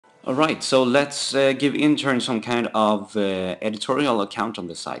Alright, so let's give interns some kind of editorial account on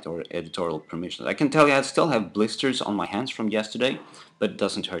the site, or editorial permissions. I can tell you I still have blisters on my hands from yesterday, but it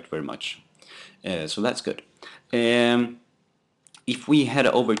doesn't hurt very much. So that's good. If we head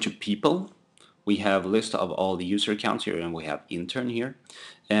over to people, we have a list of all the user accounts here, and we have intern here.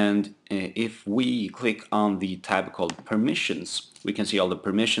 And if we click on the tab called permissions, we can see all the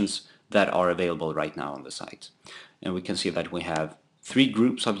permissions that are available right now on the site. And we can see that we have three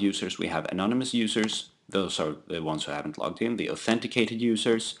groups of users. We have anonymous users, those are the ones who haven't logged in, the authenticated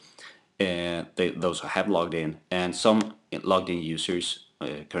users, those who have logged in, and some logged in users,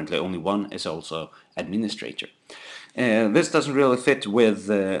 currently only one is also administrator. This doesn't really fit with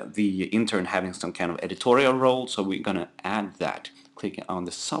the intern having some kind of editorial role, so we're going to add that. Click on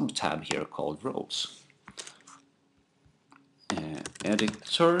the sub-tab here called roles.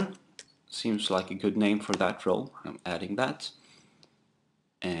 Editor seems like a good name for that role. I'm adding that.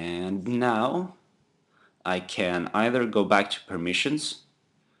 And now I can either go back to permissions,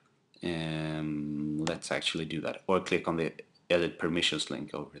 let's actually do that, or click on the edit permissions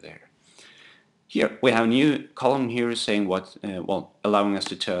link over there. Here we have a new column here saying what, allowing us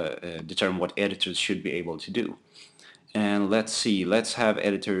to determine what editors should be able to do. And let's see, let's have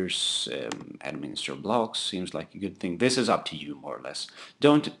editors administer blocks. Seems like a good thing. This is up to you, more or less.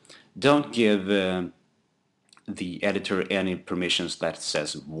 Don't give the editor any permissions that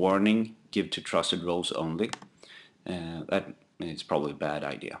says warning, give to trusted roles only. That is probably a bad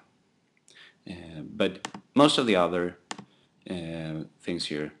idea. But most of the other things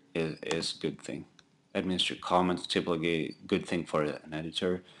here is good thing. Administer comments, typically a good thing for an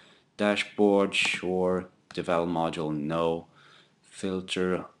editor. Dashboard, sure. Develop module, no.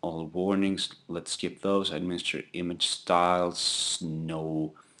 Filter all warnings, let's skip those. Administer image styles,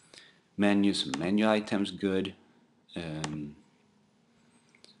 no. Menus, menu items, good.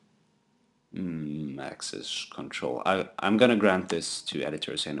 Access control. I'm gonna grant this to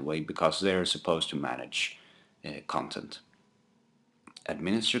editors anyway because they're supposed to manage content.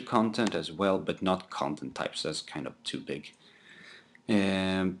 Administer content as well, but not content types. That's kind of too big.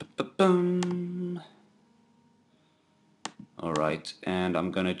 Alright, and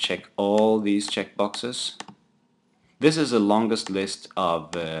I'm gonna check all these checkboxes. This is the longest list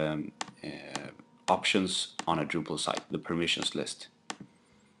of options on a Drupal site, the permissions list.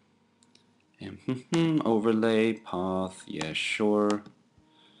 Overlay, path, yeah, sure.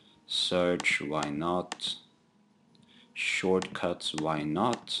 Search, why not? Shortcuts, why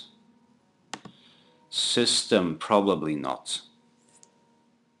not? System, probably not.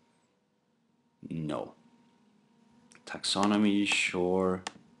 No. Taxonomy, sure.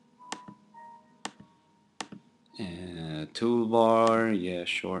 Toolbar, yeah,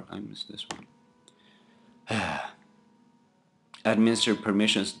 sure. I missed this one. Administer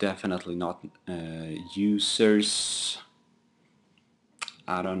permissions, definitely not. Users,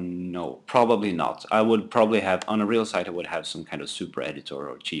 I don't know. Probably not. I would probably have, on a real site, I would have some kind of super editor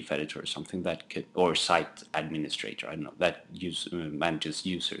or chief editor or something that could, or site administrator, I don't know, that manages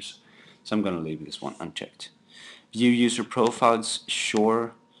users. So I'm going to leave this one unchecked. View user profiles,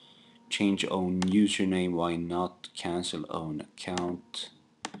 sure. Change own username, why not? Cancel own account,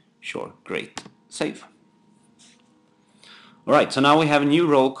 sure, great. Save. Alright, so now we have a new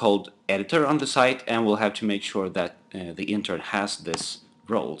role called editor on the site, and we'll have to make sure that the intern has this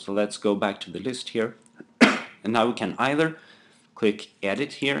role. So let's go back to the list here, and now we can either click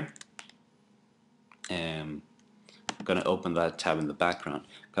edit here. I'm going to open that tab in the background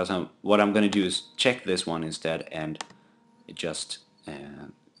because what I'm going to do is check this one instead and just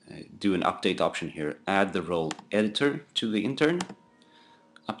do an update option here. Add the role editor to the intern.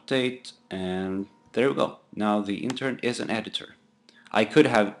 Update, and there we go. Now the intern is an editor. I could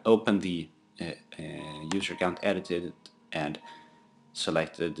have opened the user account, edited it, and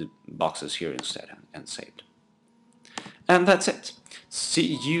selected the boxes here instead and saved. And that's it.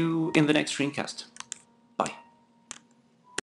 See you in the next screencast.